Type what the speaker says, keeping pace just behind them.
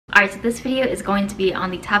Alright, so this video is going to be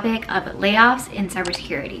on the topic of layoffs in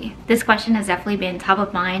cybersecurity. This question has definitely been top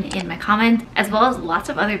of mind in my comments, as well as lots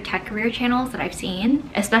of other tech career channels that I've seen,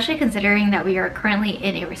 especially considering that we are currently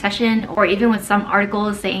in a recession, or even with some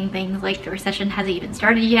articles saying things like the recession hasn't even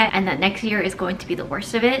started yet and that next year is going to be the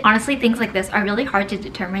worst of it. Honestly, things like this are really hard to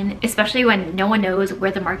determine, especially when no one knows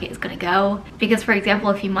where the market is going to go. Because for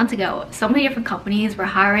example, a few months ago, so many different companies were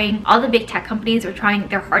hiring. All the big tech companies were trying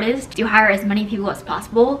their hardest to hire as many people as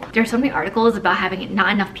possible. There's so many articles about having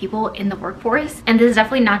not enough people in the workforce, and this is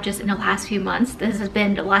definitely not just in the last few months. This has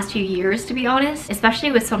been the last few years, to be honest,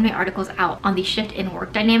 especially with so many articles out on the shift in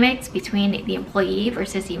work dynamics between the employee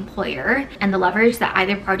versus the employer and the leverage that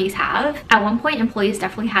either parties have. At one point, employees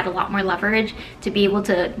definitely had a lot more leverage to be able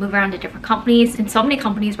to move around to different companies, and so many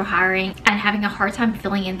companies were hiring and having a hard time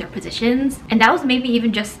filling in their positions. And that was maybe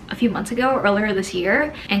even just a few months ago, earlier this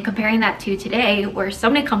year. And comparing that to today, where so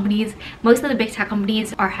many companies, most of the big tech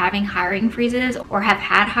companies, are having hiring freezes or have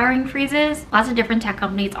had hiring freezes. Lots of different tech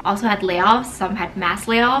companies also had layoffs. Some had mass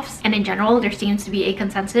layoffs, and in general there seems to be a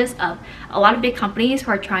consensus of a lot of big companies who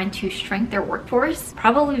are trying to shrink their workforce,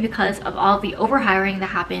 probably because of all the overhiring that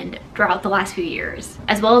happened throughout the last few years,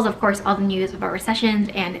 as well as of course all the news about recessions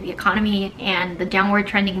and the economy and the downward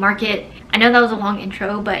trending market. I know that was a long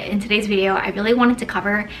intro, but in today's video I really wanted to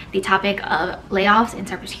cover the topic of layoffs in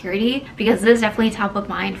cybersecurity, because this is definitely top of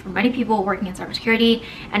mind for many people working in cybersecurity,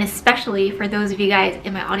 and especially for those of you guys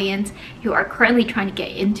in my audience who are currently trying to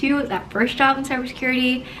get into that first job in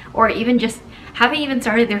cybersecurity, or even just haven't even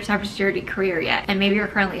started their cybersecurity career yet. And maybe you're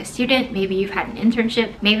currently a student, maybe you've had an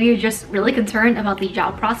internship, maybe you're just really concerned about the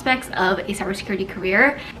job prospects of a cybersecurity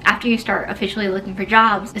career after you start officially looking for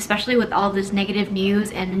jobs, especially with all this negative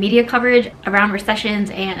news and media coverage around recessions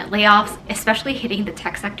and layoffs, especially hitting the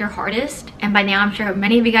tech sector hardest. And by now I'm sure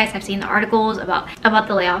many of you guys have seen the articles about the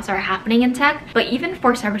layoffs that are happening in tech, but even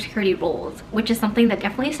for cybersecurity roles, which is something that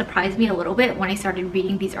definitely surprised me a little bit when I started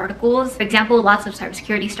reading these articles. For example, lots of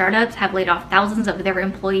cybersecurity startups have laid off thousands of their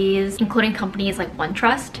employees, including companies like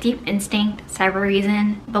OneTrust, Deep Instinct,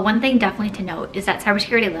 Cybereason. But one thing definitely to note is that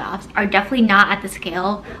cybersecurity layoffs are definitely not at the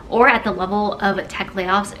scale or at the level of tech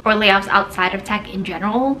layoffs or layoffs outside of tech in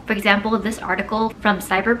general. For example, this article from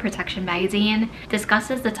Cyber Protection magazine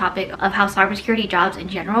discusses the topic of how cybersecurity jobs in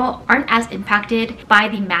general aren't as impacted by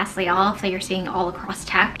the mass layoffs that you're seeing all across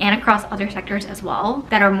tech and across other sectors as well,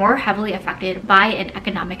 that are more heavily affected by an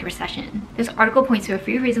economic recession. This article points to a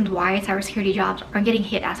few reasons why cybersecurity jobs aren't getting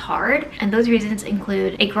hit as hard, and those reasons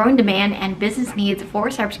include a growing demand and business needs for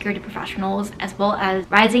cybersecurity professionals, as well as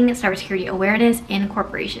rising cybersecurity awareness in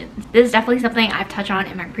corporations. This is definitely something I've touched on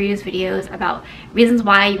in my previous videos about reasons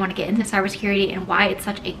why you want to get into cybersecurity and why it's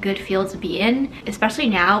such a good field to be in, especially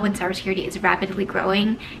now when cybersecurity is rapidly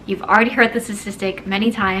growing. You've already heard the statistic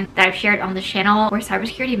many times that I've shared on the channel, where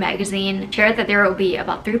Cybersecurity magazine shared that there will be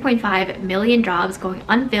about 3.5 million jobs going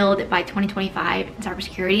unfilled by 2025 in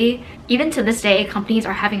cybersecurity. Even to this day, companies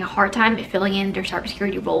are having a hard time filling in their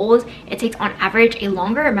cybersecurity roles. It takes on average a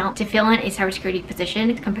longer amount to fill in a cybersecurity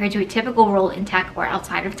position compared to a typical role in tech or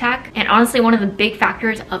outside of tech. And honestly, one of the big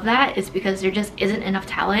factors of that is because there just isn't enough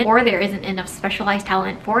talent, or there isn't enough specialized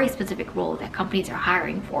talent for a specific role that companies are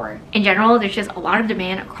hiring for. In general, there's just a lot of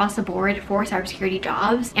demand across the board for cybersecurity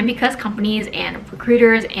jobs, and because companies and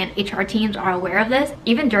recruiters and HR teams are aware of this,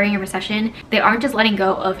 even during a recession, they aren't just letting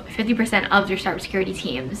go of 50% of their cybersecurity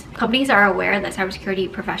teams. Companies are aware that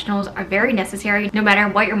cybersecurity professionals are very necessary no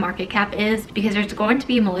matter what your market cap is, because there's going to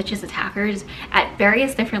be malicious attackers at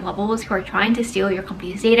various different levels who are trying to steal your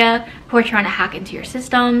company's data, who are trying to hack into your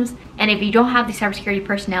systems. And if you don't have the cybersecurity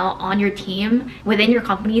personnel on your team within your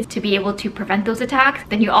company to be able to prevent those attacks,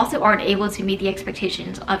 then you also aren't able to meet the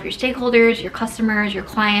expectations of your stakeholders, your customers, your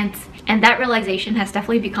clients. And that realization has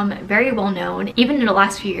definitely become very well known, even in the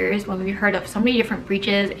last few years, when we've heard of so many different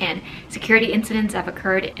breaches and security incidents that have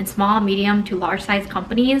occurred in small, medium to large size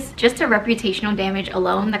companies. Just the reputational damage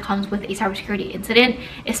alone that comes with a cybersecurity incident,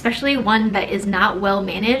 especially one that is not well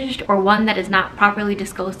managed or one that is not properly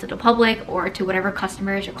disclosed to the public or to whatever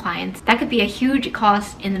customers or clients, that could be a huge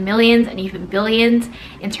cost in the millions and even billions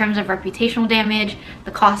in terms of reputational damage,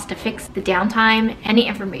 the cost to fix the downtime, any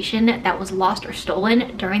information that was lost or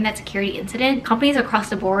stolen during that security incident. Companies across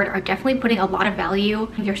the board are definitely putting a lot of value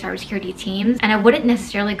in their cybersecurity teams, and I wouldn't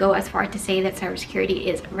necessarily go as far to say that cybersecurity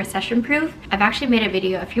is recession proof. I've actually made a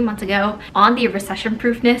video a few months ago on the recession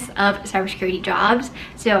proofness of cybersecurity jobs,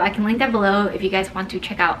 so I can link that below if you guys want to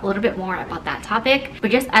check out a little bit more about that topic.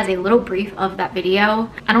 But just as a little brief of that video,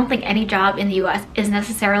 I don't think any job in the US is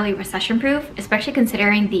necessarily necessarily recession-proof, especially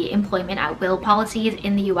considering the employment at will policies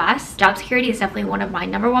in the US. Job security is definitely one of my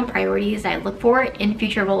 #1 priorities that I look for in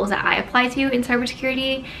future roles that I apply to in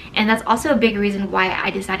cybersecurity, and that's also a big reason why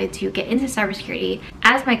I decided to get into cybersecurity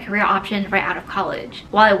as my career option right out of college.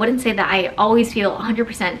 While I wouldn't say that I always feel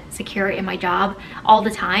 100% secure in my job all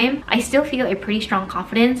the time, I still feel a pretty strong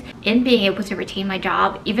confidence in being able to retain my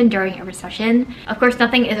job even during a recession. Of course,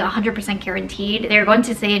 nothing is 100% guaranteed. They're going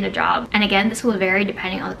to stay in a job, and again, this will vary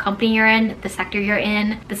depending on the company you're in, the sector you're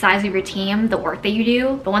in, the size of your team, the work that you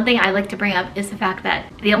do. But one thing I like to bring up is the fact that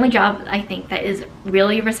the only job I think that is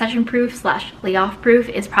really recession-proof / layoff-proof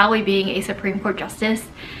is probably being a Supreme Court justice.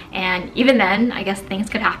 And even then, I guess things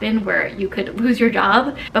could happen where you could lose your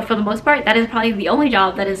job. But for the most part, that is probably the only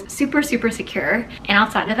job that is super secure. And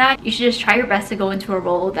outside of that, you should just try your best to go into a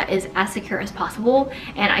role that is as secure as possible.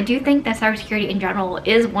 And I do think that cybersecurity in general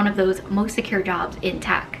is one of those most secure jobs in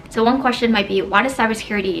tech. So one question might be, why does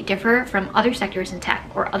cybersecurity differ from other sectors in tech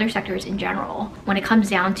or other sectors in general when it comes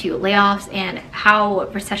down to layoffs and how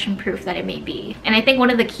recession-proof that it may be? And I think one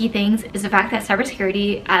of the key things is the fact that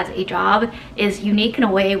cybersecurity as a job is unique in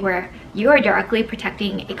a way where you are directly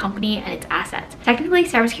protecting a company and its assets. Technically,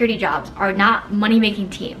 cybersecurity jobs are not money-making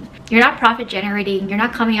teams. You're not profit generating, you're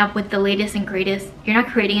not coming up with the latest and greatest, you're not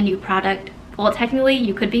creating a new product. Well, technically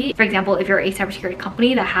you could be. For example, if you're a cybersecurity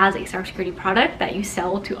company that has a cybersecurity product that you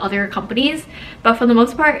sell to other companies, but for the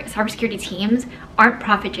most part, cybersecurity teams aren't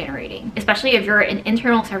profit generating, especially if you're an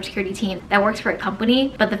internal cybersecurity team that works for a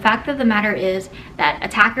company. But the fact of the matter is that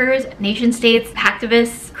attackers, nation states,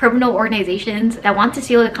 hacktivists, criminal organizations that want to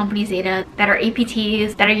steal the company's data, that are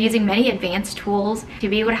APTs, that are using many advanced tools to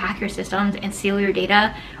be able to hack your systems and steal your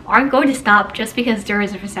data, aren't going to stop just because there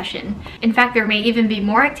is a recession. In fact, there may even be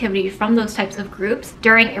more activity from those types of groups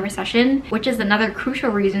during a recession, which is another crucial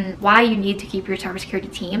reason why you need to keep your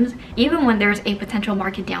cybersecurity teams even when there's a potential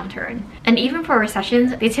market downturn. And even for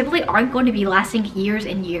recessions, they typically aren't going to be lasting years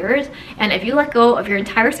and years, and if you let go of your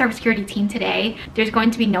entire cybersecurity team today, there's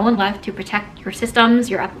going to be no one left to protect your systems,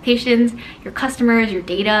 your applications, your customers, your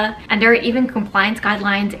data, and there are even compliance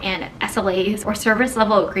guidelines and SLAs or service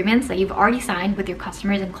level agreements that you've already signed with your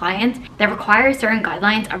customers and clients that require certain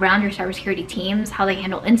guidelines around your cybersecurity teams, how they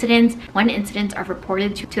handle incidents, when incidents are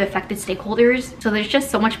reported to affected stakeholders. So there's just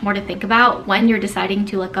so much more to think about when you're deciding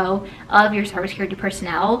to let go of your cybersecurity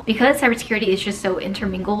personnel, because cybersecurity is just so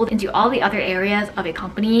intermingled into all the other areas of a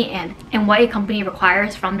company and what a company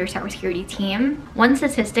requires from their cybersecurity team. One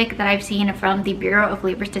statistic that I've seen from the Bureau of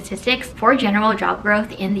Labor Statistics for general job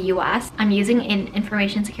growth in the US, I'm using an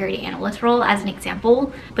information security analyst role as an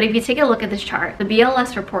example, but if you take a look at this chart, the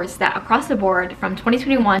BLS reports that across the board from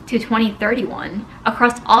 2021 to 2031,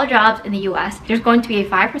 across all jobs in the US, there's going to be a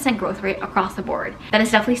 5% growth rate across the board. That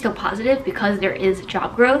is definitely still positive because there is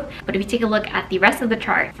job growth, but if you take a look at the rest of the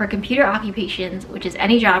chart, for computer occupations, which is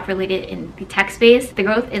any job related in the tech space, the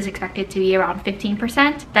growth is expected to be around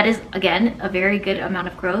 15%. That is, again, a very good amount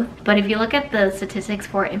of growth. But if you look at the statistics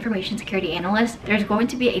for information security analysts, there's going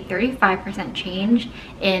to be a 35% change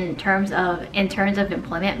in terms of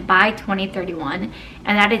employment by 2031,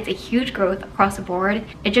 and that is a huge growth across the board.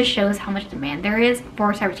 It just shows how much demand there is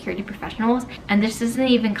for cybersecurity professionals, and this isn't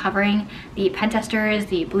even covering the pen testers,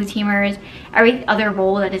 the blue teamers, every other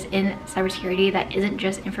role that is in cybersecurity that isn't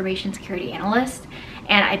just information security analyst.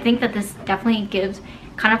 And I think that this definitely gives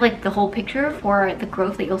kind of like the whole picture for the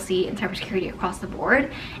growth that you'll see in cybersecurity across the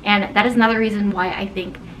board. And that is another reason why I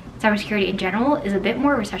think cybersecurity in general is a bit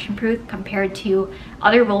more recession-proof compared to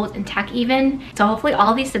other roles in tech even. So hopefully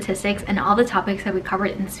all these statistics and all the topics that we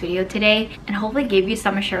covered in this video today and hopefully gave you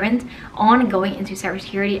some assurance on going into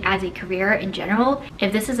cybersecurity as a career in general,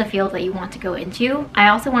 if this is a field that you want to go into. I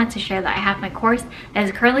also wanted to share that I have my course that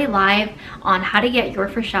is currently live on how to get your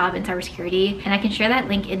first job in cybersecurity, and I can share that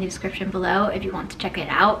link in the description below if you want to check it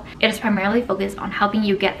out. It is primarily focused on helping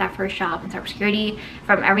you get that first job in cybersecurity,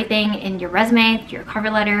 from everything in your resume, to your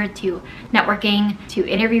cover letter, to networking, to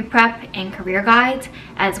interview prep and career guides,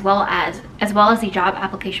 as well as the job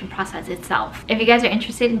application process itself. If you guys are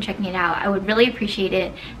interested in checking it out, I would really appreciate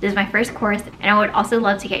it. This is my first course, and I would also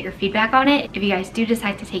love to get your feedback on it if you guys do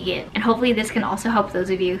decide to take it. And hopefully this can also help those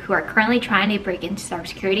of you who are currently trying to break into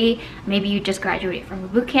cybersecurity. Maybe you just graduated from a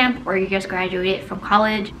boot camp, or you just graduated from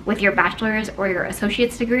college with your bachelor's or your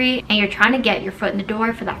associate's degree, and you're trying to get your foot in the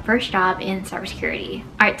door for that first job in cybersecurity.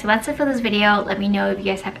 Alright, so that's it for this video. Let me know if you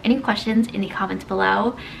guys have any questions in the comments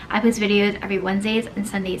below. I post videos every Wednesdays and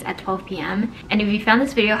Sundays at 12 p.m. And if you found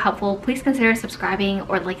this video helpful, please consider subscribing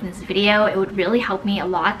or liking this video. It would really help me a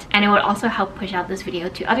lot, and it would also help push out this video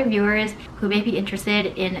to other viewers who may be interested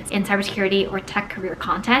in cybersecurity or tech career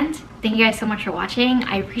content. Thank you guys so much for watching.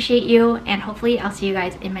 I appreciate you, and hopefully I'll see you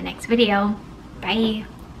guys in my next video.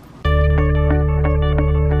 Bye!